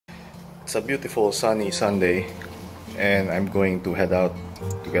It's a beautiful sunny Sunday, and I'm going to head out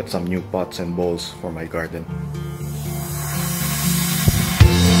to get some new pots and bowls for my garden.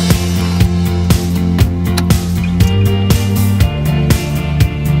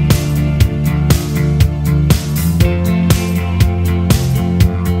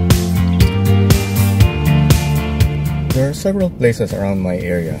 There are several places around my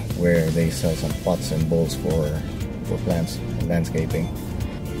area where they sell some pots and bowls for plants and landscaping.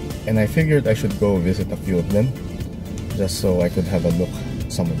 And I figured I should go visit a few of them just so I could have a look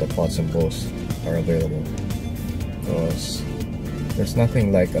at some of the pots and bowls that are available. Because there's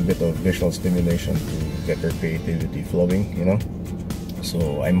nothing like a bit of visual stimulation to get your creativity flowing, you know?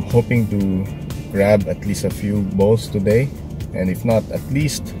 So I'm hoping to grab at least a few bowls today, and if not, at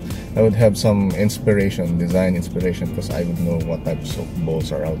least I would have some inspiration, design inspiration, because I would know what types of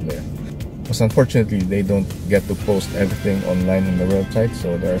bowls are out there. Because unfortunately, they don't get to post everything online on the website,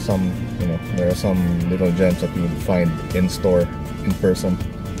 so there are some, little gems that you would find in store, in person,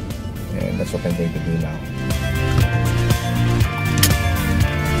 and that's what I'm going to do now.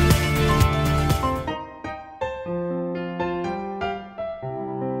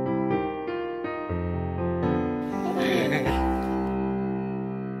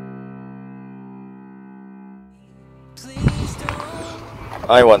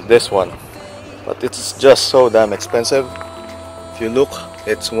 I want this one, but it's just so damn expensive. If you look,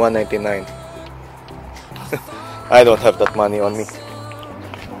 it's $1.99. I don't have that money on me.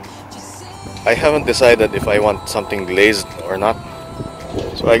 I haven't decided if I want something glazed or not,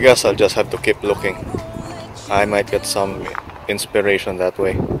 so I guess I'll just have to keep looking. I might get some inspiration that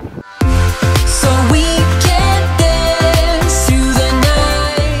way. So we can dance through the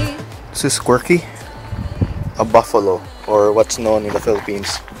night. This is quirky. A buffalo, or what's known in the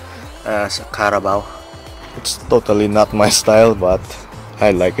Philippines as a carabao. It's totally not my style, but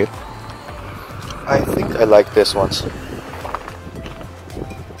I like it. I think I like this ones.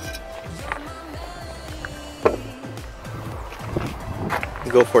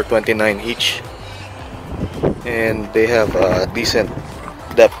 Go for 29 each, and they have a decent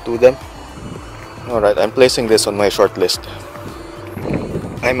depth to them. Alright, I'm placing this on my short list.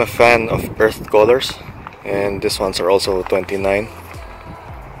 I'm a fan of earth colors, and these ones are also 29.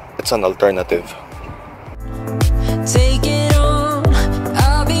 It's an alternative. Take it on,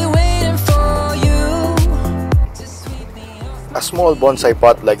 I'll be waiting for you to sweep me off. A small bonsai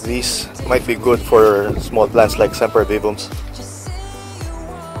pot like these might be good for small plants like sempervivums,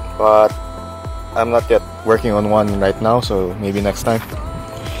 but I'm not yet working on one right now, so maybe next time.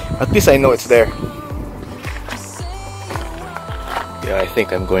 At least I know it's there. Yeah, I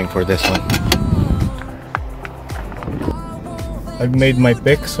think I'm going for this one. I've made my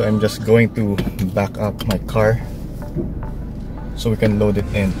pick, so I'm just going to back up my car so we can load it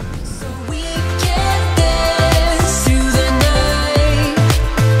in. So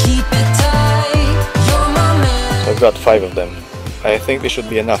I've got 5 of them. I think this should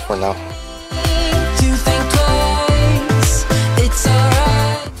be enough for now.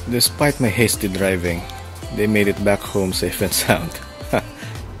 Despite my hasty driving, they made it back home safe and sound.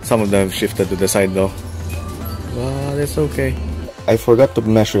 Some of them have shifted to the side though, but it's okay. I forgot to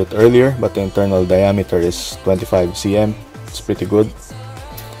measure it earlier, but the internal diameter is 25 cm. It's pretty good.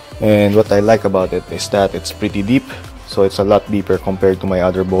 And what I like about it is that it's pretty deep, so it's a lot deeper compared to my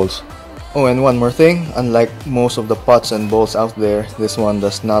other bowls. Oh, and one more thing, unlike most of the pots and bowls out there, this one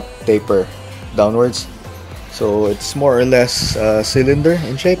does not taper downwards. So it's more or less a cylinder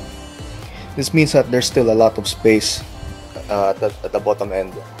in shape. This means that there's still a lot of space at the bottom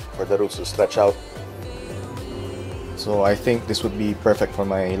end for the roots to stretch out. So I think this would be perfect for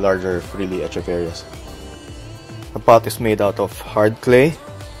my larger frilly echeverias. The pot is made out of hard clay.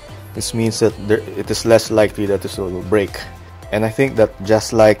 This means that it is less likely that this will break. And I think that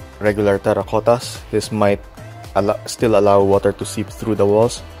just like regular terracottas, this might still allow water to seep through the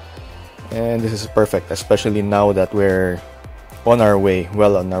walls. And this is perfect, especially now that we're well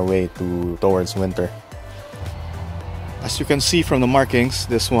on our way towards winter. As you can see from the markings,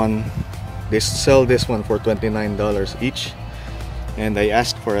 they sell this one for $29 each, and I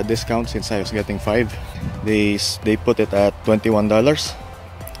asked for a discount since I was getting 5. They put it at $21,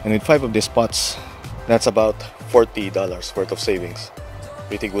 and with 5 of these pots, that's about $40 worth of savings.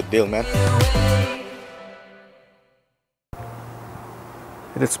 Pretty good deal, man.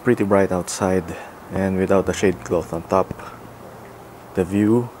 It's pretty bright outside, and without the shade cloth on top, the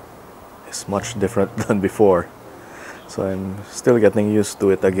view is much different than before. So I'm still getting used to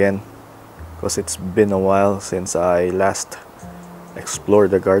it again, because it's been a while since I last explored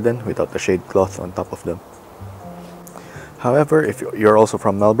the garden without the shade cloth on top of them. However, if you're also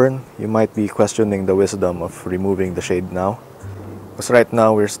from Melbourne, you might be questioning the wisdom of removing the shade now. Because right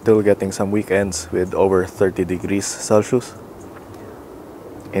now we're still getting some weekends with over 30 degrees Celsius.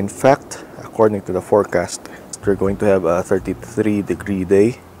 In fact, according to the forecast, we're going to have a 33-degree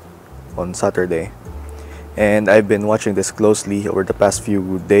day on Saturday. And I've been watching this closely over the past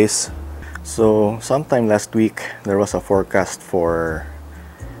few days. So sometime last week, there was a forecast for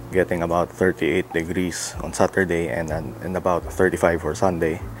getting about 38 degrees on Saturday and about 35 for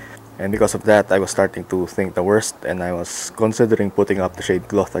Sunday. And because of that, I was starting to think the worst, and I was considering putting up the shade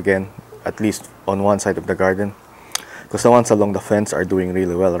cloth again, at least on one side of the garden, because the ones along the fence are doing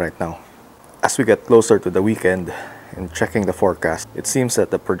really well right now. As we get closer to the weekend and checking the forecast, it seems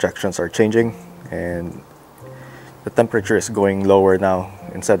that the projections are changing and the temperature is going lower now.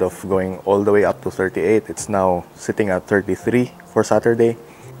 Instead of going all the way up to 38, it's now sitting at 33 for Saturday.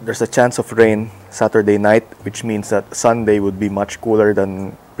 There's a chance of rain Saturday night, which means that Sunday would be much cooler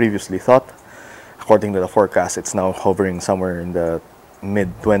than previously thought. According to the forecast, it's now hovering somewhere in the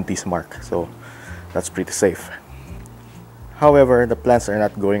mid-20s mark, so that's pretty safe. However, the plants are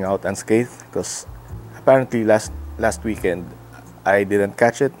not going out unscathed, because apparently last weekend I didn't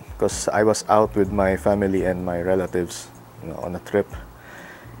catch it because I was out with my family and my relatives, on a trip,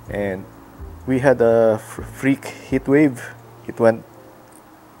 and we had a freak heat wave.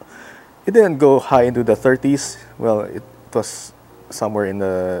 It didn't go high into the 30s. Well, it was somewhere in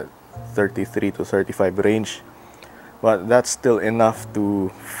the 33 to 35 range, but that's still enough to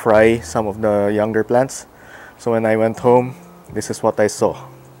fry some of the younger plants. So when I went home, this is what I saw.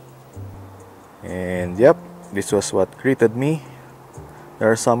 And yep, this was what greeted me. There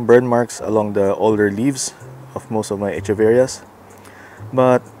are some burn marks along the older leaves of most of my echeverias,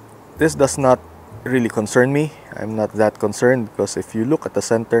 but this does not really concern me. I'm not that concerned, because if you look at the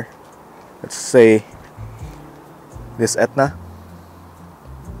center, let's say this Etna,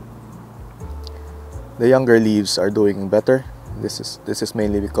 the younger leaves are doing better. This is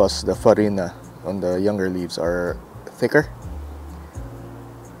mainly because the farina on the younger leaves are thicker.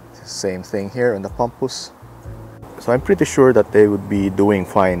 Same thing here on the pompous. So I'm pretty sure that they would be doing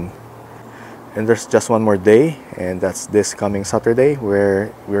fine. And there's just one more day, and that's this coming Saturday,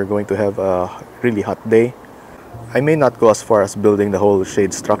 where we're going to have a really hot day. I may not go as far as building the whole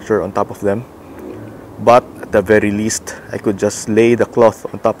shade structure on top of them, but at the very least, I could just lay the cloth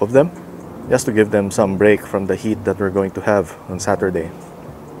on top of them, just to give them some break from the heat that we're going to have on Saturday.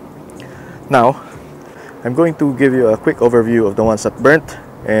 Now, I'm going to give you a quick overview of the ones that burnt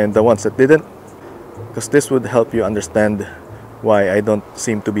and the ones that didn't, because this would help you understand why I don't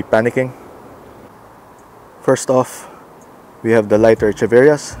seem to be panicking. First off, we have the lighter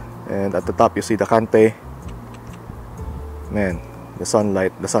echeverias, and at the top you see the cante. Man, the sun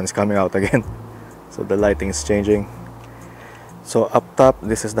is coming out again, so the lighting is changing. So up top,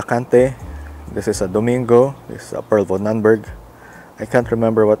 this is the cante, this is a Domingo, this is a Pearl von Nannberg. I can't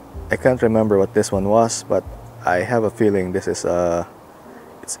remember what this one was, but I have a feeling this is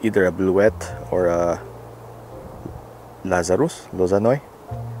it's either a Bluette or a Lozanoy.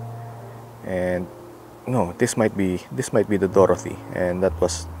 And no, this might be the Dorothy, and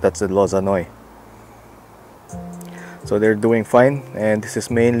that's the Lozanoy. So they're doing fine, and this is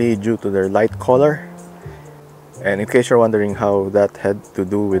mainly due to their light color. And in case you're wondering how that had to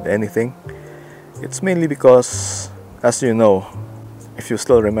do with anything, it's mainly because, as you know, if you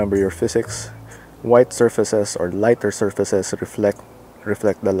still remember your physics, white surfaces or lighter surfaces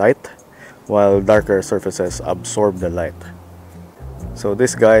reflect the light, while darker surfaces absorb the light. So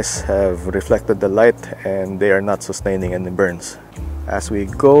these guys have reflected the light, and they are not sustaining any burns. As we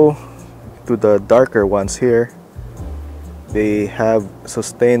go to the darker ones here, they have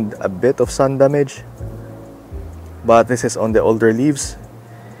sustained a bit of sun damage, but this is on the older leaves.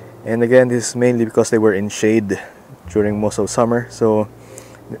 And again, this is mainly because they were in shade during most of summer, so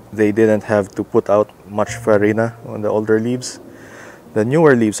they didn't have to put out much farina on the older leaves. The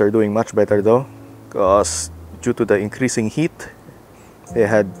newer leaves are doing much better though, because due to the increasing heat, they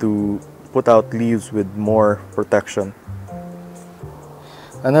had to put out leaves with more protection.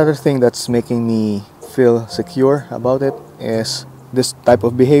 Another thing that's making me feel secure about it is this type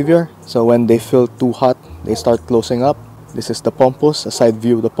of behavior. So when they feel too hot, they start closing up. This is the pompous, a side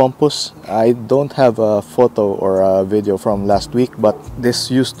view of the pompous. I don't have a photo or a video from last week, but this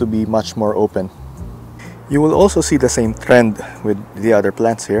used to be much more open. You will also see the same trend with the other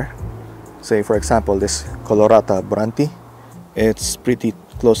plants here. Say for example this Colorata Branti. It's pretty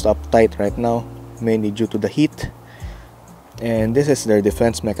closed up tight right now, mainly due to the heat. And this is their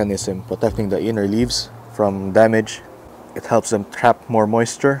defense mechanism, protecting the inner leaves from damage. It helps them trap more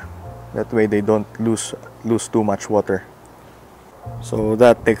moisture. That way they don't lose too much water. So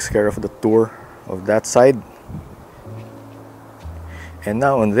that takes care of the tour of that side. And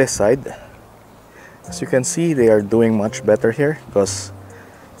now on this side, as you can see, they are doing much better here, because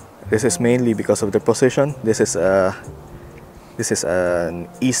this is mainly because of the position. This is an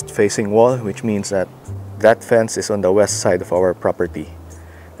east-facing wall, which means that that fence is on the west side of our property.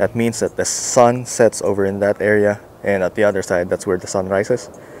 That means that the sun sets over in that area, and at the other side, that's where the sun rises.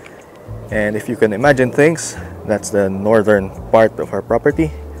 And if you can imagine things, that's the northern part of our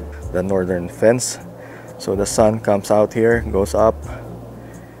property, the northern fence. So the sun comes out here, goes up,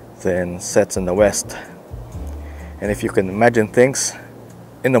 then sets in the west. And if you can imagine things,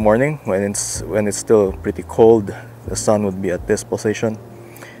 in the morning when it's still pretty cold, the sun would be at this position,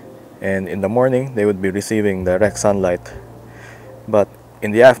 and in the morning they would be receiving direct sunlight. But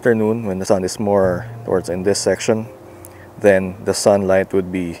in the afternoon, when the sun is more towards in this section, then the sunlight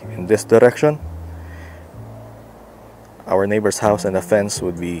would be in this direction. Our neighbor's house and the fence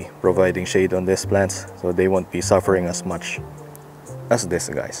would be providing shade on these plants, so they won't be suffering as much as this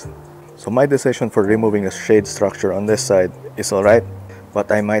guys. So my decision for removing the shade structure on this side is alright,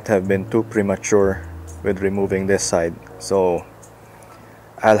 but I might have been too premature with removing this side. So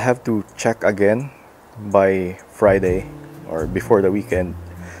I'll have to check again by Friday or before the weekend,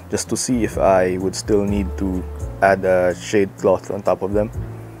 just to see if I would still need to add a shade cloth on top of them,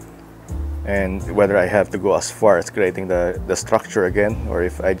 and whether I have to go as far as creating the structure again, or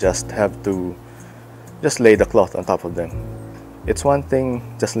if I just have to just lay the cloth on top of them. It's one thing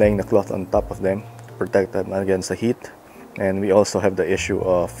just laying the cloth on top of them to protect them against the heat, and we also have the issue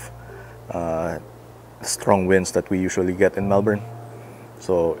of strong winds that we usually get in Melbourne.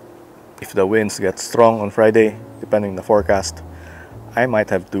 So if the winds get strong on Friday, depending on the forecast, I might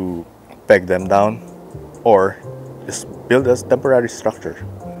have to peg them down or just build a temporary structure.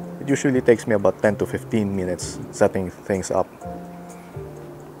 It usually takes me about 10 to 15 minutes setting things up.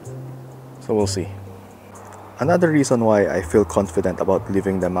 So we'll see. Another reason why I feel confident about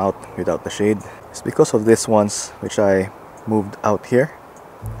leaving them out without the shade is because of these ones which I moved out here.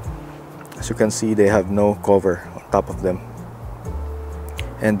 As you can see, they have no cover on top of them,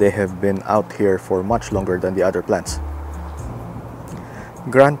 and they have been out here for much longer than the other plants.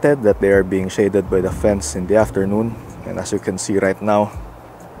 Granted that they are being shaded by the fence in the afternoon, and as you can see right now,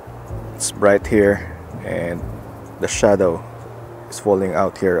 it's bright here and the shadow is falling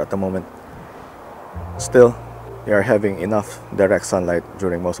out here at the moment. Still, they are having enough direct sunlight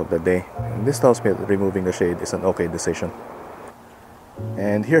during most of the day, and this tells me that removing the shade is an okay decision.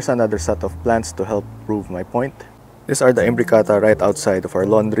 And here's another set of plants to help prove my point. These are the imbricata right outside of our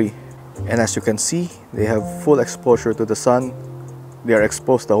laundry, and as you can see, they have full exposure to the sun. They are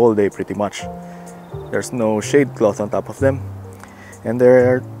exposed the whole day pretty much. There's no shade cloth on top of them, and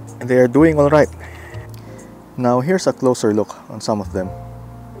they are doing all right. Now here's a closer look on some of them.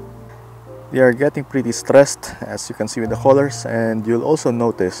 They are getting pretty stressed, as you can see with the colors, and you'll also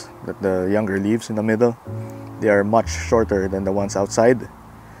notice that the younger leaves in the middle, they are much shorter than the ones outside.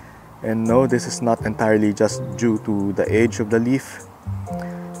 And no, this is not entirely just due to the age of the leaf.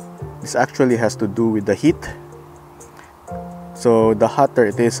 This actually has to do with the heat. So the hotter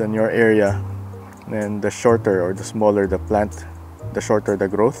it is in your area, then the shorter or the smaller the plant, the shorter the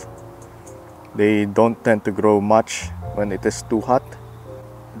growth. They don't tend to grow much when it is too hot.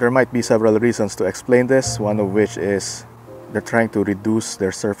 There might be several reasons to explain this, one of which is they're trying to reduce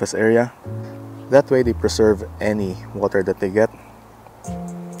their surface area. That way they preserve any water that they get.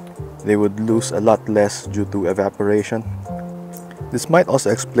 They would lose a lot less due to evaporation. This might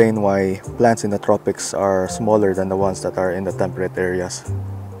also explain why plants in the tropics are smaller than the ones that are in the temperate areas.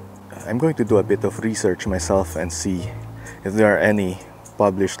 I'm going to do a bit of research myself and see if there are any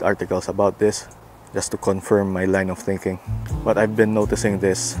published articles about this, just to confirm my line of thinking. But I've been noticing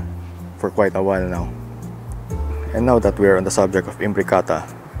this for quite a while now. And now that we're on the subject of imbricata,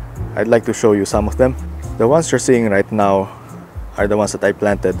 I'd like to show you some of them. The ones you're seeing right now are the ones that I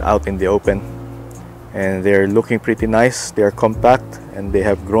planted out in the open, and they're looking pretty nice. They're compact and they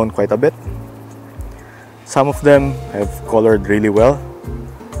have grown quite a bit. Some of them have colored really well.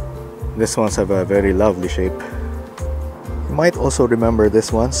 These ones have a very lovely shape. You might also remember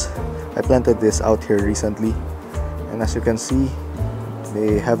these ones. I planted this out here recently, and as you can see,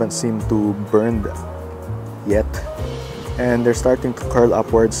 they haven't seemed to burn yet, and they're starting to curl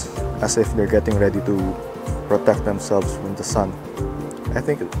upwards as if they're getting ready to protect themselves from the sun. I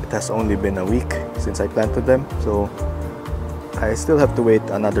think it has only been a week since I planted them, so I still have to wait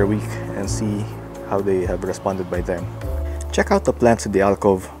another week and see how they have responded by then. Check out the plants in the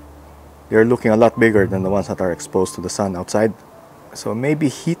alcove. They're looking a lot bigger than the ones that are exposed to the sun outside. So maybe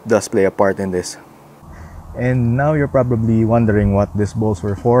heat does play a part in this. And now you're probably wondering what these bowls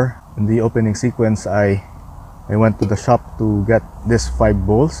were for. In the opening sequence, I went to the shop to get these 5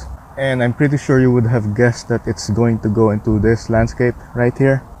 bowls. And I'm pretty sure you would have guessed that it's going to go into this landscape right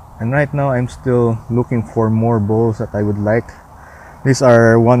here. And right now I'm still looking for more bowls that I would like. These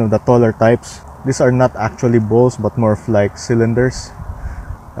are one of the taller types. These are not actually bowls but more of like cylinders.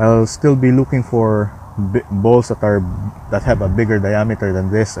 I'll still be looking for bowls that have a bigger diameter than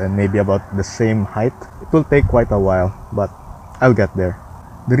this and maybe about the same height. It will take quite a while, but I'll get there.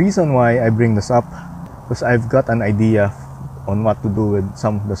 The reason why I bring this up is I've got an idea on what to do with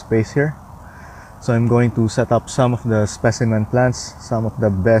some of the space here. So I'm going to set up some of the specimen plants, some of the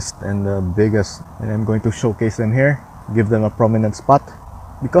best and the biggest, and I'm going to showcase them here, give them a prominent spot.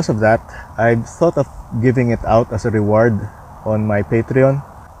 Because of that, I've thought of giving it out as a reward on my Patreon.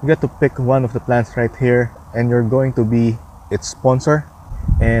 You get to pick one of the plants right here and you're going to be its sponsor.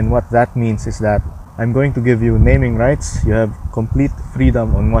 And what that means is that I'm going to give you naming rights. You have complete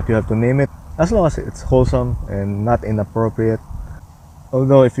freedom on what you have to name it, as long as it's wholesome and not inappropriate.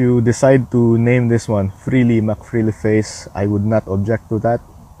 Although if you decide to name this one Freely McFreely Face, I would not object to that.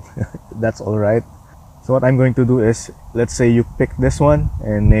 That's alright. So what I'm going to do is, let's say you pick this one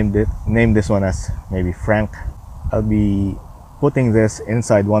and name this one as maybe Frank. I'll be putting this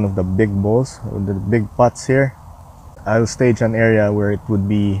inside one of the big bowls, the big pots here. I'll stage an area where it would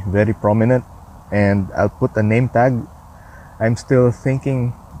be very prominent and I'll put a name tag. I'm still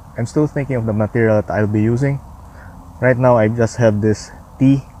thinking of the material that I'll be using. Right now I just have this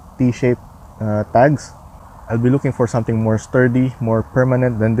T-shaped tags. I'll be looking for something more sturdy, more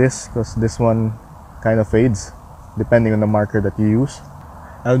permanent than this, because this one kind of fades depending on the marker that you use.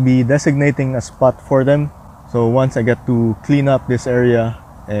 I'll be designating a spot for them, so once I get to clean up this area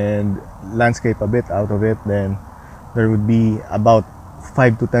and landscape a bit out of it, then there would be about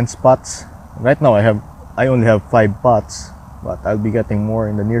 5 to 10 spots. Right now I only have 5 pots, but I'll be getting more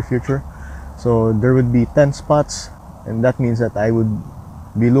in the near future. So there would be 10 spots, and that means that I would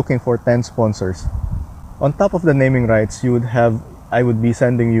be looking for 10 sponsors. On top of the naming rights, I would be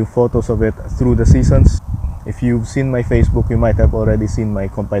sending you photos of it through the seasons. If you've seen my Facebook, you might have already seen my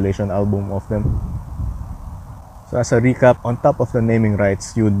compilation album of them. So as a recap, on top of the naming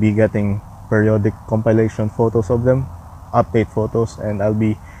rights, you would be getting periodic compilation photos of them, update photos, and I'll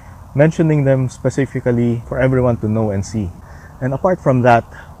be mentioning them specifically for everyone to know and see. And apart from that,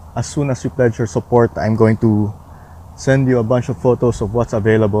 as soon as you pledge your support, I'm going to send you a bunch of photos of what's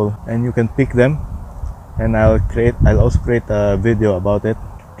available and you can pick them. And I'll also create a video about it,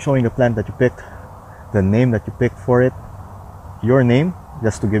 showing the plant that you picked, the name that you picked for it, your name,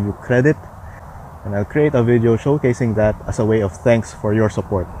 just to give you credit. And I'll create a video showcasing that as a way of thanks for your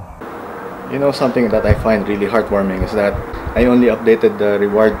support. You know, something that I find really heartwarming is that I only updated the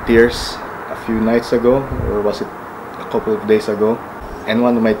reward tiers a few nights ago, or was it a couple of days ago, and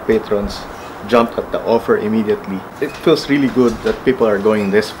one of my patrons jumped at the offer immediately. It feels really good that people are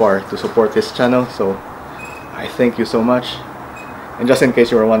going this far to support this channel, so I thank you so much. And just in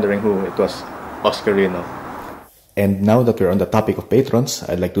case you were wondering who, it was Oscarino. And now that we're on the topic of patrons,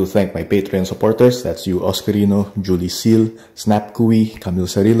 I'd like to thank my Patreon supporters. That's you, Oscarino, Julie Seal, Snap Kui, Camille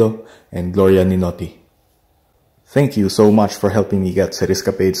Cerillo, and Gloria Ninotti. Thank you so much for helping me get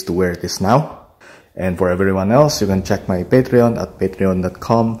Cerriscapades to where it is now. And for everyone else, you can check my Patreon at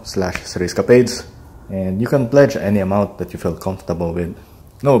patreon.com/Cerriscapades. And you can pledge any amount that you feel comfortable with.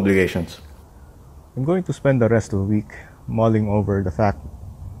 No obligations. I'm going to spend the rest of the week mulling over the fact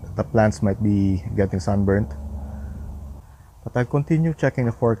that the plants might be getting sunburnt. But I'll continue checking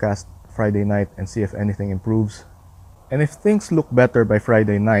the forecast Friday night and see if anything improves. And if things look better by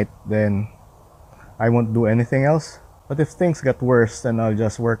Friday night, then I won't do anything else. But if things get worse, then I'll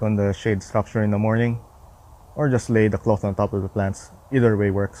just work on the shade structure in the morning, or just lay the cloth on top of the plants. Either way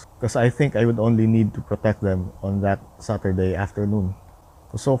works, because I think I would only need to protect them on that Saturday afternoon.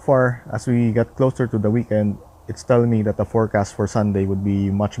 So far, as we get closer to the weekend, it's telling me that the forecast for Sunday would be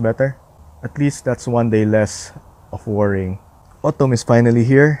much better. At least that's one day less of worrying. Autumn is finally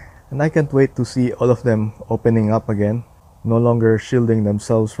here, and I can't wait to see all of them opening up again, no longer shielding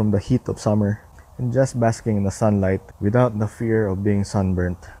themselves from the heat of summer, and just basking in the sunlight without the fear of being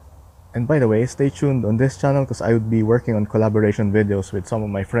sunburnt. And by the way, stay tuned on this channel because I would be working on collaboration videos with some of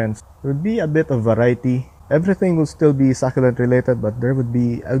my friends. There would be a bit of variety. Everything will still be succulent related, but I would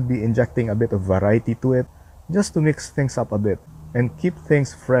be injecting a bit of variety to it, just to mix things up a bit and keep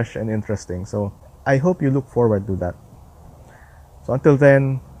things fresh and interesting. So I hope you look forward to that. So until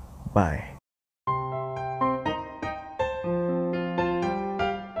then, bye.